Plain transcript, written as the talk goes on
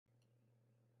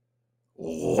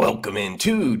Welcome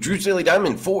into Drew's Daily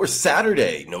Diamond for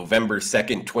Saturday, November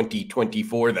 2nd,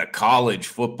 2024, the college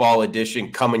football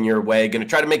edition coming your way. Going to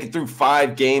try to make it through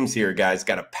 5 games here, guys.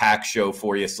 Got a packed show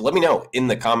for you. So let me know in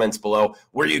the comments below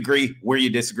where you agree, where you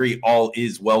disagree. All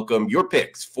is welcome. Your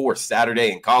picks for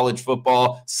Saturday in college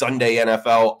football, Sunday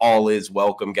NFL, all is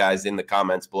welcome, guys, in the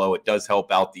comments below. It does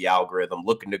help out the algorithm.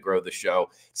 Looking to grow the show.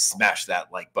 Smash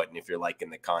that like button if you're liking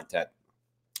the content.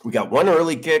 We got one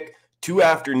early kick, 2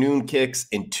 afternoon kicks,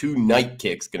 and 2 night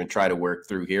kicks going to try to work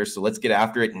through here. So let's get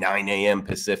after it. 9 a.m.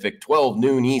 Pacific, 12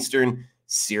 noon Eastern,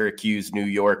 Syracuse, New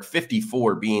York,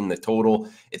 54 being the total.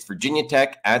 It's Virginia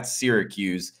Tech at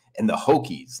Syracuse, and the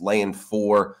Hokies laying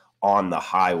 4 on the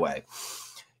highway.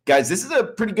 Guys, this is a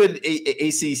pretty good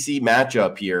ACC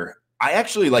matchup here. I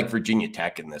actually like Virginia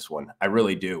Tech in this one. I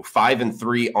really do.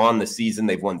 5-3 on the season.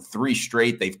 They've won 3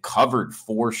 straight. They've covered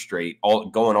 4 straight,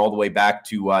 going all the way back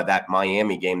to that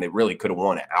Miami game. They really could have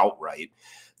won it outright.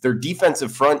 Their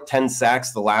defensive front, 10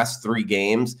 sacks the last 3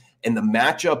 games. And the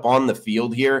matchup on the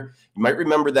field here, you might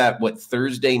remember that,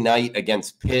 Thursday night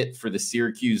against Pitt for the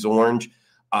Syracuse Orange.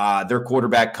 Their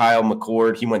quarterback, Kyle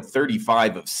McCord, he went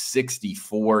 35 of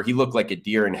 64. He looked like a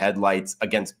deer in headlights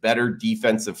against better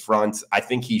defensive fronts. I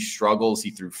think he struggles.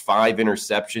 He threw 5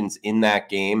 interceptions in that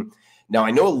game. Now,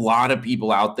 I know a lot of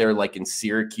people out there, like in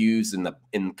Syracuse,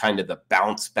 in kind of the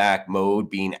bounce back mode,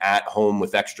 being at home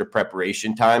with extra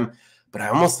preparation time. But I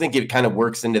almost think it kind of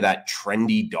works into that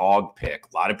trendy dog pick.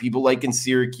 A lot of people like in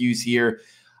Syracuse here.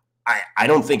 I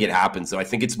don't think it happens, though. I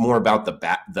think it's more about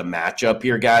the matchup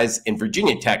here, guys. And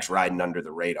Virginia Tech's riding under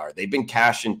the radar. They've been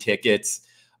cashing tickets.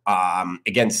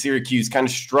 Again, Syracuse kind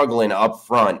of struggling up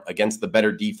front against the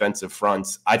better defensive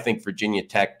fronts. I think Virginia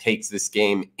Tech takes this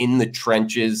game in the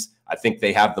trenches. I think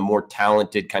they have the more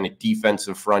talented kind of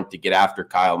defensive front to get after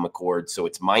Kyle McCord. So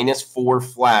it's -4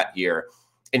 flat here.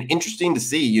 And interesting to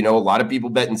see, a lot of people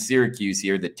betting Syracuse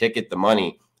here, the ticket, the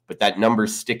money, but that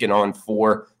number's sticking on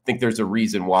 4. I think there's a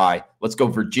reason why. Let's go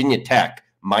Virginia Tech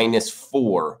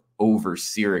 -4 over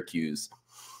Syracuse.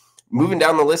 Moving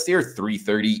down the list here,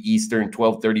 3:30 Eastern,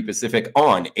 12:30 Pacific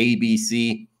on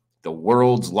ABC, the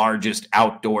world's largest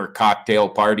outdoor cocktail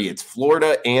party. It's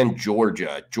Florida and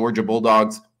Georgia. Georgia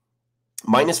Bulldogs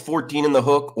 -14 in the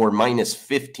hook or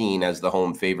 -15 as the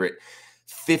home favorite.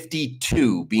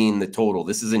 52 being the total.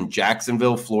 This is in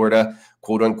Jacksonville, Florida,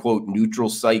 quote-unquote neutral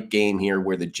site game here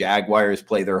where the Jaguars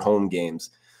play their home games.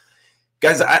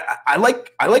 Guys, I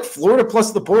like Florida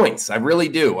plus the points. I really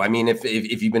do. I mean, if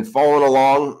you've been following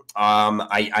along,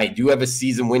 I do have a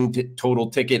season win total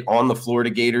ticket on the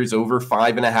Florida Gators over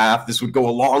 5.5. This would go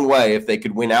a long way if they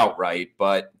could win outright,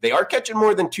 but they are catching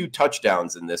more than 2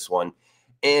 touchdowns in this one.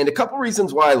 And a couple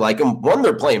reasons why I like them. One,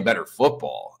 they're playing better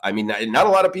football. I mean, not a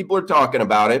lot of people are talking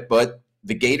about it, but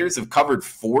the Gators have covered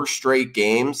 4 straight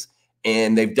games,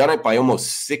 and they've done it by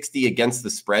almost 60 against the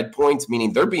spread points,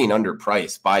 meaning they're being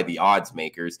underpriced by the odds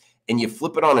makers. And you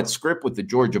flip it on its script with the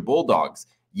Georgia Bulldogs.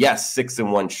 Yes,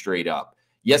 6-1 straight up.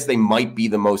 Yes, they might be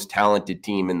the most talented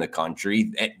team in the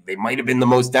country. They might have been the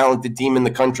most talented team in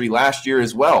the country last year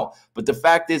as well. But the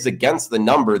fact is, against the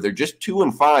number, they're just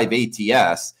 2-5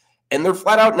 ATS. And they're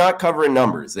flat out not covering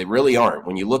numbers. They really aren't.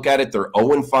 When you look at it, they're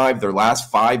 0-5 their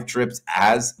last 5 trips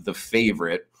as the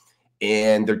favorite.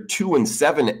 And they're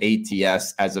 2-7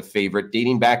 ATS as a favorite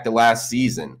dating back to last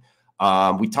season.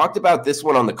 We talked about this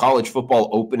one on the college football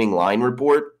opening line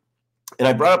report. And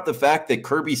I brought up the fact that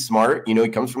Kirby Smart, he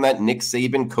comes from that Nick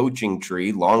Saban coaching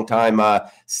tree, longtime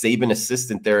Saban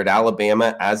assistant there at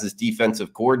Alabama as his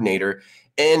defensive coordinator.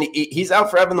 And he's out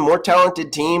for having the more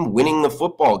talented team winning the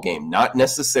football game, not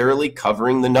necessarily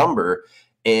covering the number.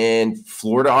 And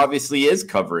Florida obviously is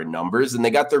covering numbers, and they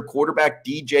got their quarterback,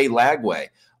 DJ Lagway.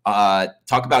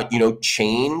 Talk about,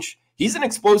 change. He's an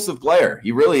explosive player.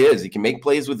 He really is. He can make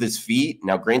plays with his feet.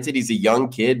 Now, granted, he's a young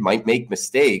kid, might make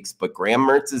mistakes, but Graham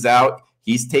Mertz is out.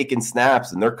 He's taking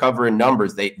snaps, and they're covering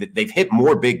numbers. They've hit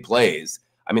more big plays.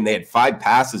 I mean, they had 5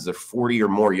 passes of 40 or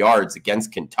more yards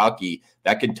against Kentucky.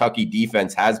 That Kentucky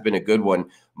defense has been a good one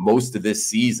most of this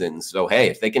season. So, hey,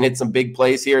 if they can hit some big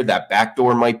plays here, that back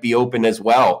door might be open as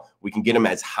well. We can get them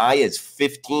as high as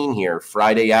 15 here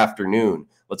Friday afternoon.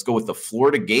 Let's go with the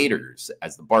Florida Gators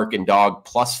as the barking dog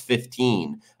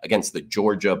 +15 against the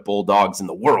Georgia Bulldogs in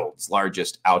the world's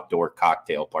largest outdoor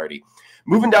cocktail party.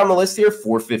 Moving down the list here,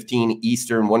 4:15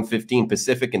 Eastern, 1:15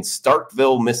 Pacific in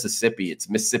Starkville, Mississippi. It's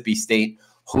Mississippi State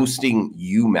hosting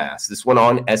UMass. This one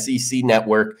on SEC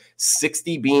Network,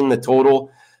 60 being the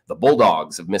total. The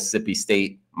Bulldogs of Mississippi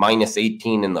State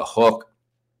 -18 in the hook.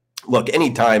 Look,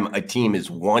 anytime a team is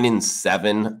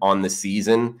 1-7 on the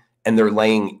season, and they're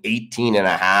laying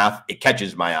 18.5. It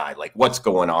catches my eye. Like, what's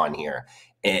going on here?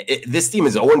 This team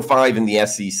is 0-5 in the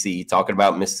SEC, talking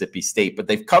about Mississippi State, but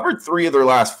they've covered 3 of their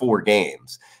last 4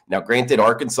 games. Now, granted,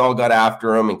 Arkansas got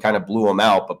after them and kind of blew them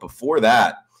out, but before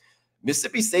that,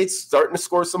 Mississippi State's starting to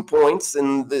score some points,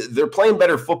 and they're playing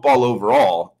better football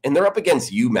overall, and they're up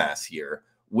against UMass here,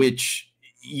 which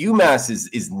UMass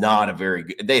is not a very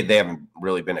good – they haven't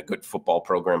really been a good football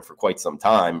program for quite some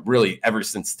time, really ever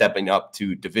since stepping up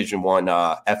to Division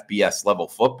I FBS level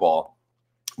football.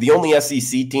 The only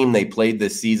SEC team they played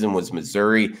this season was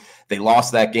Missouri. They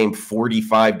lost that game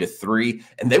 45-3,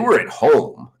 and they were at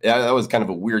home. That was kind of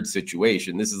a weird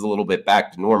situation. This is a little bit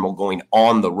back to normal going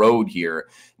on the road here.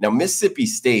 Now, Mississippi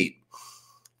State,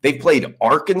 they've played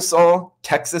Arkansas,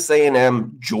 Texas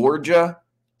A&M, Georgia,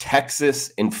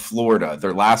 Texas, and Florida,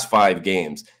 their last 5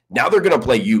 games. Now they're going to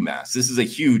play UMass. This is a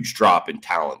huge drop in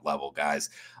talent level, guys.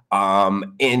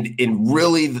 And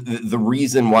really the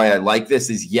reason why I like this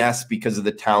is, yes, because of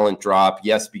the talent drop.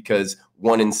 Yes, because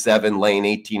 1-7 laying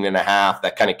 18.5,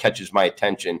 that kind of catches my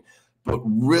attention. But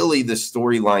really the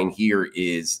storyline here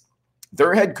is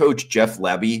their head coach, Jeff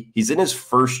Lebby, he's in his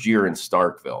first year in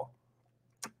Starkville.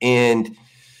 And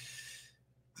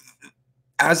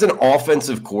as an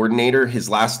offensive coordinator, his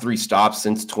last 3 stops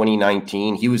since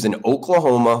 2019, he was in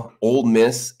Oklahoma, Ole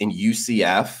Miss, and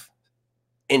UCF.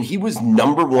 And he was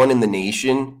number 1 in the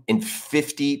nation in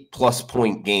 50-plus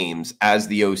point games as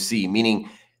the OC, meaning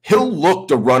he'll look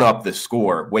to run up the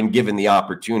score when given the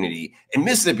opportunity. And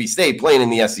Mississippi State, playing in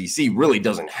the SEC, really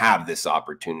doesn't have this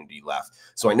opportunity left.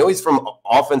 So I know he's from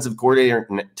offensive coordinator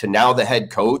to now the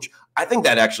head coach. I think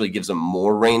that actually gives him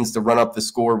more reins to run up the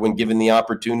score when given the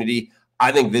opportunity.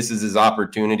 I think this is his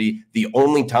opportunity. The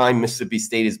only time Mississippi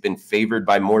State has been favored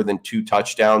by more than 2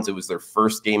 touchdowns, it was their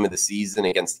first game of the season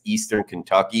against Eastern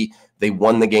Kentucky. They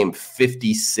won the game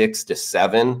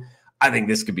 56-7. I think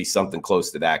this could be something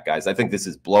close to that, guys. I think this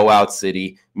is blowout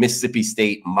city. Mississippi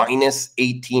State minus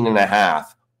 18.5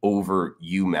 over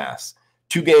UMass.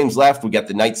 2 games left. We got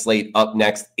the night slate up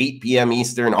next, 8 p.m.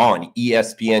 Eastern on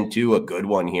ESPN2. A good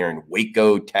one here in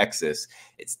Waco, Texas.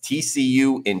 It's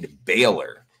TCU and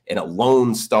Baylor in a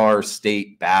Lone Star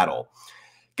State battle.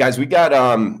 Guys, we got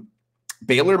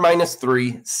Baylor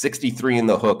 -3, 63 in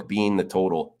the hook being the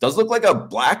total. Does look like a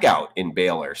blackout in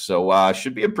Baylor, so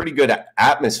should be a pretty good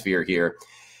atmosphere here.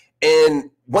 And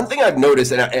one thing I've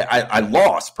noticed, and I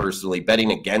lost personally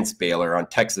betting against Baylor on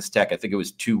Texas Tech, I think it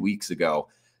was 2 weeks ago.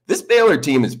 This Baylor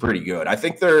team is pretty good. I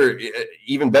think they're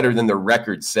even better than their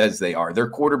record says they are. Their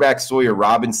quarterback, Sawyer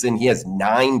Robinson, he has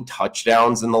 9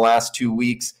 touchdowns in the last 2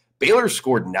 weeks. Baylor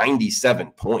scored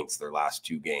 97 points their last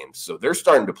 2 games. So they're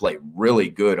starting to play really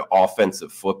good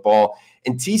offensive football.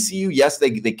 And TCU, yes,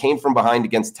 they came from behind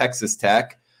against Texas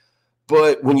Tech.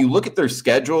 But when you look at their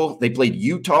schedule, they played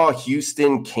Utah,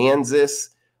 Houston, Kansas.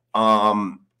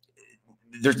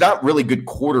 There's not really good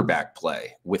quarterback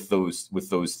play with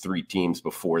those 3 teams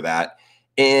before that.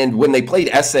 And when they played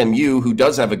SMU, who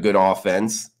does have a good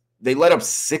offense, they let up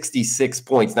 66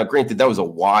 points. Now, granted, that was a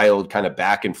wild kind of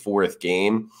back and forth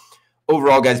game.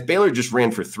 Overall, guys, Baylor just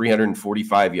ran for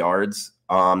 345 yards.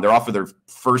 They're off of their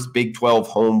first Big 12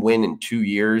 home win in 2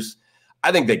 years.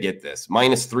 I think they get this.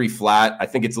 -3 flat. I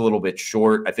think it's a little bit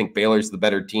short. I think Baylor's the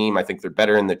better team. I think they're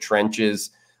better in the trenches.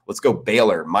 Let's go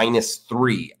Baylor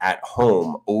 -3 at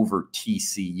home over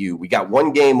TCU. We got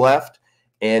 1 game left.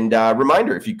 And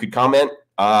reminder, if you could comment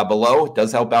below, it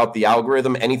does help out the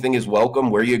algorithm. Anything is welcome,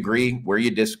 where you agree, where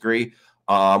you disagree.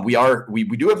 We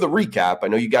do have the recap. I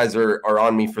know you guys are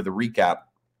on me for the recap.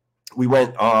 We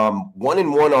went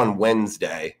 1-1 on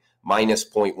Wednesday,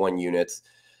 -0.1 units.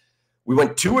 We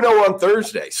went 2-0 on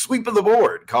Thursday, sweep of the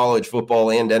board, college football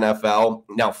and NFL.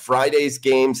 Now, Friday's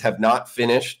games have not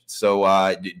finished,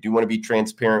 so do want to be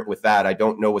transparent with that. I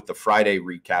don't know what the Friday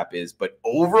recap is, but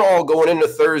overall, going into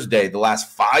Thursday, the last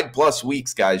 5+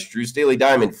 weeks, guys, Drew's Daily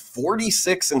Diamond,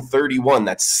 46-31.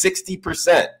 That's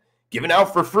 60%. Given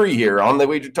out for free here on the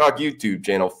WagerTalk YouTube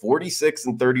channel,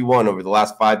 46-31 over the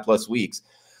last 5+ weeks.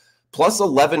 Plus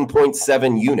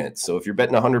 11.7 units. So if you're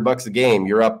betting $100 a game,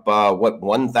 you're up,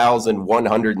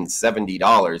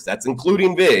 $1,170. That's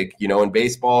including vig. You know, in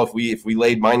baseball, if we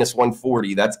laid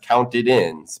 -140, that's counted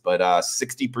in. But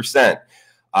 60%,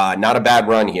 not a bad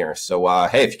run here. So,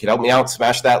 hey, if you could help me out,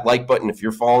 smash that like button if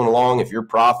you're following along, if you're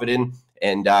profiting,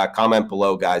 and comment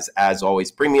below, guys. As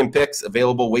always, premium picks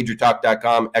available,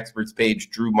 wagertalk.com, experts page,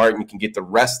 Drew Martin. You can get the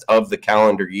rest of the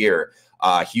calendar year.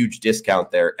 Huge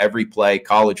discount there. Every play,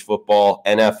 college football,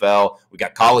 NFL. We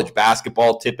got college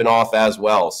basketball tipping off as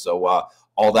well. So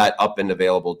all that up and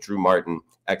available. Drew Martin,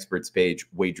 experts page,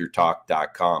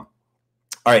 wagertalk.com.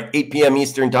 All right, 8 p.m.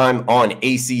 Eastern time on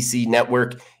ACC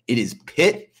Network. It is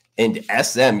Pitt and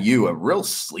SMU, a real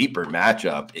sleeper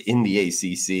matchup in the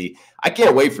ACC. I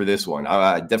can't wait for this one.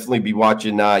 I'll definitely be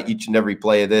watching each and every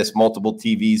play of this. Multiple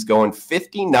TVs going,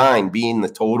 59 being the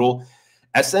total.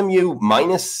 SMU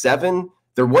 -7.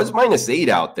 There was -8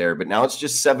 out there, but now it's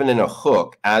just 7 and a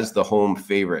hook as the home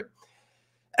favorite.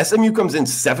 SMU comes in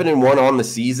 7-1 on the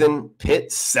season.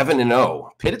 Pitt 7-0.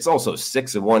 Pitt, it's also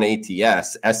 6-1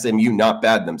 ATS. SMU not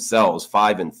bad themselves,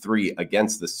 5-3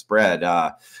 against the spread.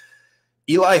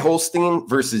 Eli Holstein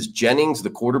versus Jennings, the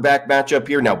quarterback matchup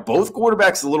here. Now, both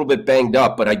quarterbacks a little bit banged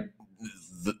up, but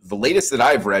the latest that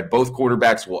I've read, both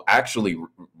quarterbacks will actually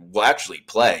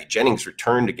play. Jennings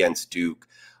returned against Duke,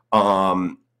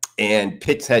 and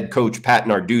Pitt's head coach Pat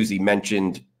Narduzzi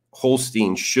mentioned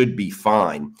Holstein should be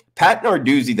fine. Pat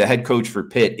Narduzzi, the head coach for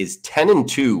Pitt, is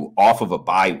 10-2 off of a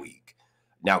bye week.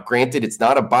 Now, granted, it's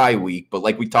not a bye week, but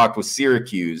like we talked with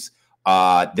Syracuse,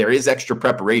 there is extra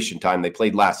preparation time. They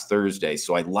played last Thursday,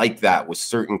 so I like that with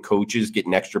certain coaches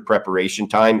getting extra preparation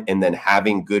time and then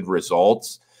having good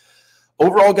results.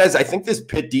 Overall, guys, I think this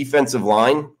Pitt defensive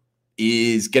line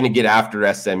is going to get after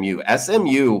SMU.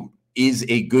 SMU is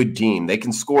a good team. They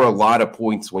can score a lot of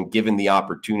points when given the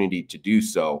opportunity to do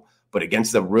so. But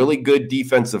against a really good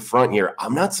defensive front here,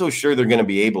 I'm not so sure they're going to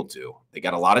be able to. They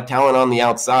got a lot of talent on the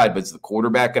outside, but is the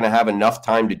quarterback going to have enough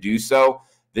time to do so?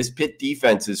 This Pitt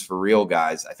defense is for real,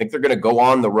 guys. I think they're going to go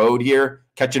on the road here,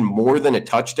 catching more than a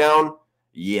touchdown.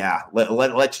 Yeah,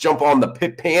 let's jump on the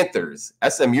Pitt Panthers.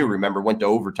 SMU, remember, went to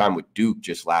overtime with Duke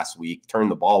just last week,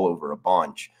 turned the ball over a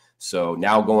bunch. So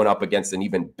now going up against an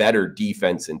even better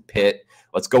defense in Pitt.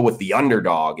 Let's go with the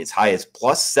underdog as high as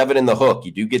 +7 in the hook.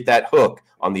 You do get that hook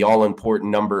on the all-important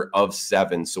number of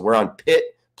 7. So we're on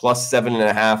Pitt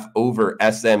 +7.5 over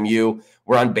SMU.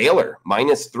 We're on Baylor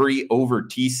 -3 over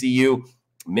TCU.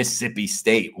 Mississippi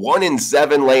State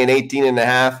 1-7 laying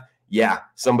 18.5. Yeah,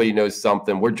 somebody knows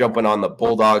something. We're jumping on the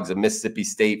Bulldogs of Mississippi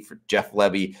State for Jeff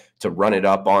Levy to run it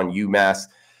up on UMass.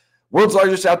 World's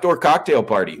largest outdoor cocktail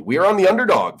party. We are on the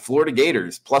underdog, Florida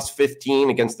Gators, +15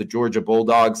 against the Georgia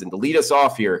Bulldogs. And to lead us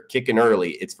off here, kicking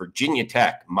early, it's Virginia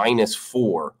Tech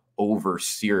 -4 over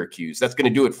Syracuse. That's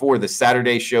going to do it for the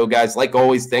Saturday show, guys. Like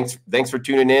always, thanks for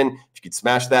tuning in. If you could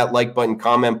smash that like button,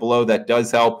 comment below, that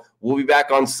does help. We'll be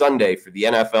back on Sunday for the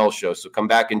NFL show, so come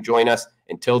back and join us.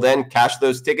 Until then, cash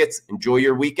those tickets. Enjoy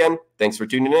your weekend. Thanks for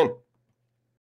tuning in.